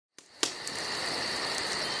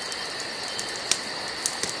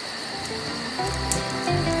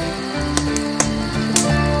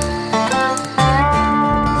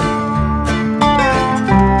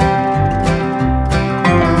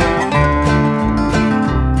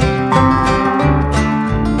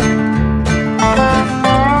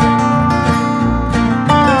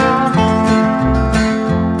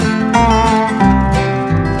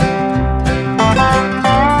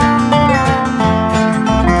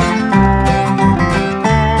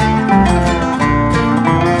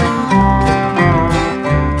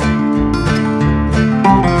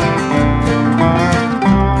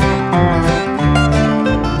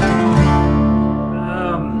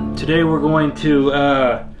going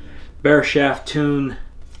to bare shaft tune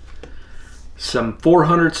some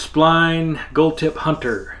 400 spline gold tip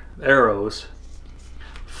hunter arrows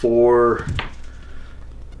for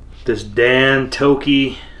this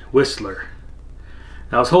Toelke whistler.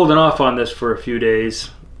 Now, I was holding off on this for a few days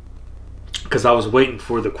because I was waiting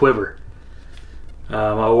for the quiver.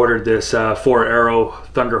 I ordered this 4-arrow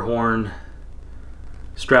Thunderhorn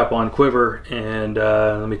strap-on quiver, and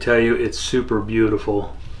let me tell you, it's super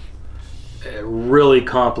beautiful. It really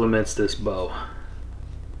complements this bow.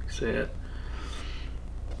 See it?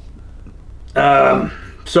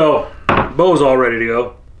 So bow's all ready to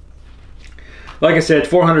go. Like I said,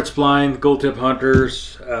 400 spline gold tip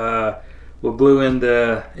hunters. We'll glue in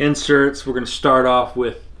the inserts. We're going to start off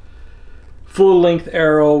with full length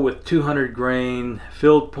arrow with 200 grain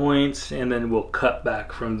filled points, and then we'll cut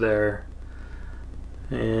back from there.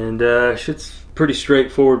 And it's pretty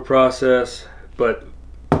straightforward process, but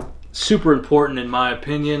super important in my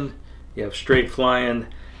opinion. You have straight flying,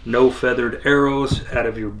 no feathered arrows out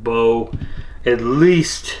of your bow, at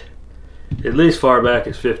least far back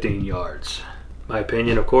as 15 yards. My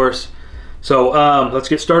opinion, of course. So let's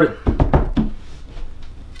get started.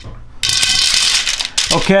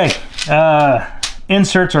 Okay,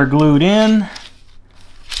 inserts are glued in,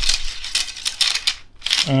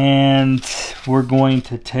 and we're going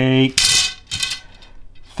to take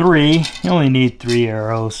 3. You only need 3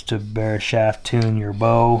 arrows to bare shaft tune your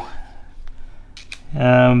bow.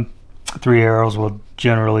 3 arrows will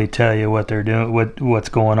generally tell you what they're doing, what's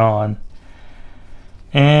going on.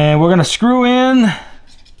 And we're going to screw in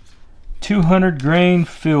 200 grain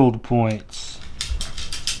filled points.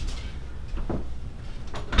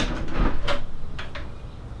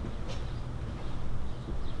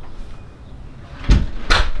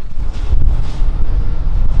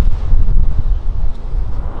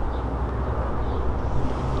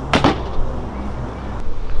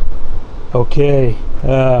 Okay,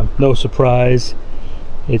 no surprise,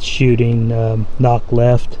 it's shooting knock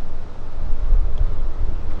left.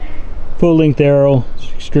 Full length arrow, it's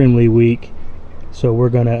extremely weak, so we're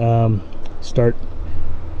gonna start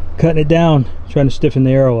cutting it down, trying to stiffen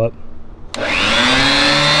the arrow up.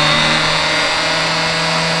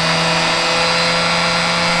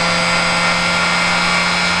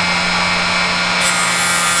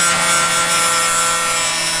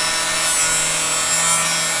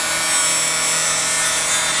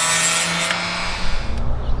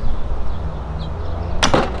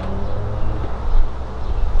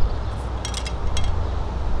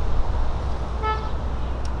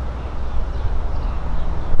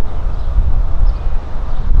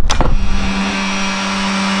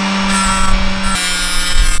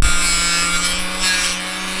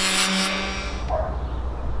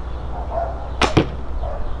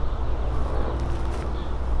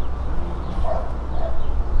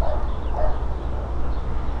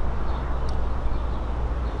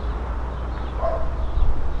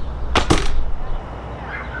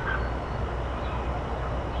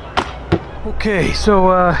 Okay, so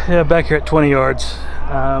yeah, back here at 20 yards.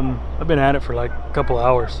 I've been at it for like a couple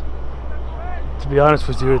hours. To be honest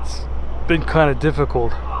with you, it's been kind of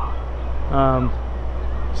difficult.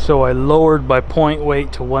 So I lowered my point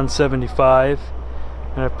weight to 175,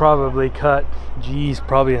 and I probably cut, geez,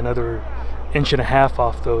 probably another 1.5 inches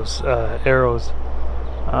off those arrows.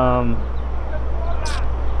 I'm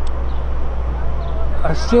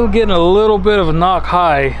still getting a little bit of a knock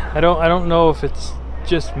high. I don't know if it's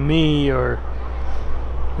just me or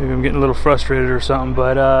maybe I'm getting a little frustrated or something,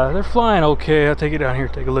 but they're flying okay. I'll take it down here,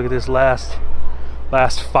 take a look at this last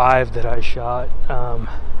 5 that I shot.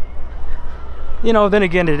 You know, then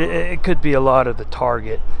again, it could be a lot of the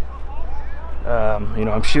target. You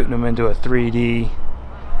know, I'm shooting them into a 3D.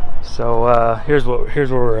 So here's where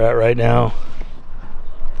we're at right now.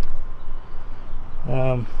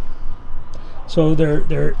 So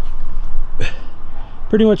they're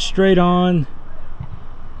pretty much straight on,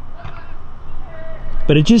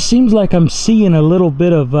 but it just seems like I'm seeing a little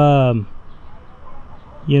bit of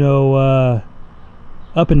you know,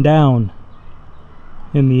 up and down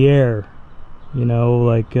in the air, you know,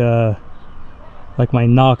 like my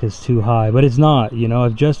knock is too high, but it's not. You know,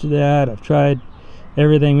 I've adjusted that, I've tried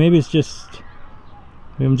everything. Maybe it's just,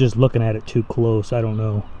 maybe I'm just looking at it too close, I don't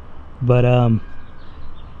know. But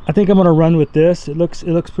I think I'm gonna run with this. It looks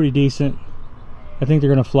pretty decent. I think they're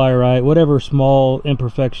gonna fly right. Whatever small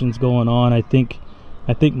imperfections going on, I think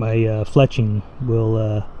my fletching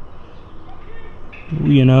will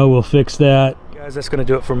you know, will fix that. Guys, that's gonna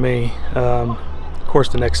do it for me. Of course,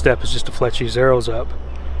 the next step is just to fletch these arrows up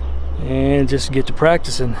and just get to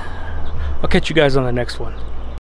practicing. I'll catch you guys on the next one.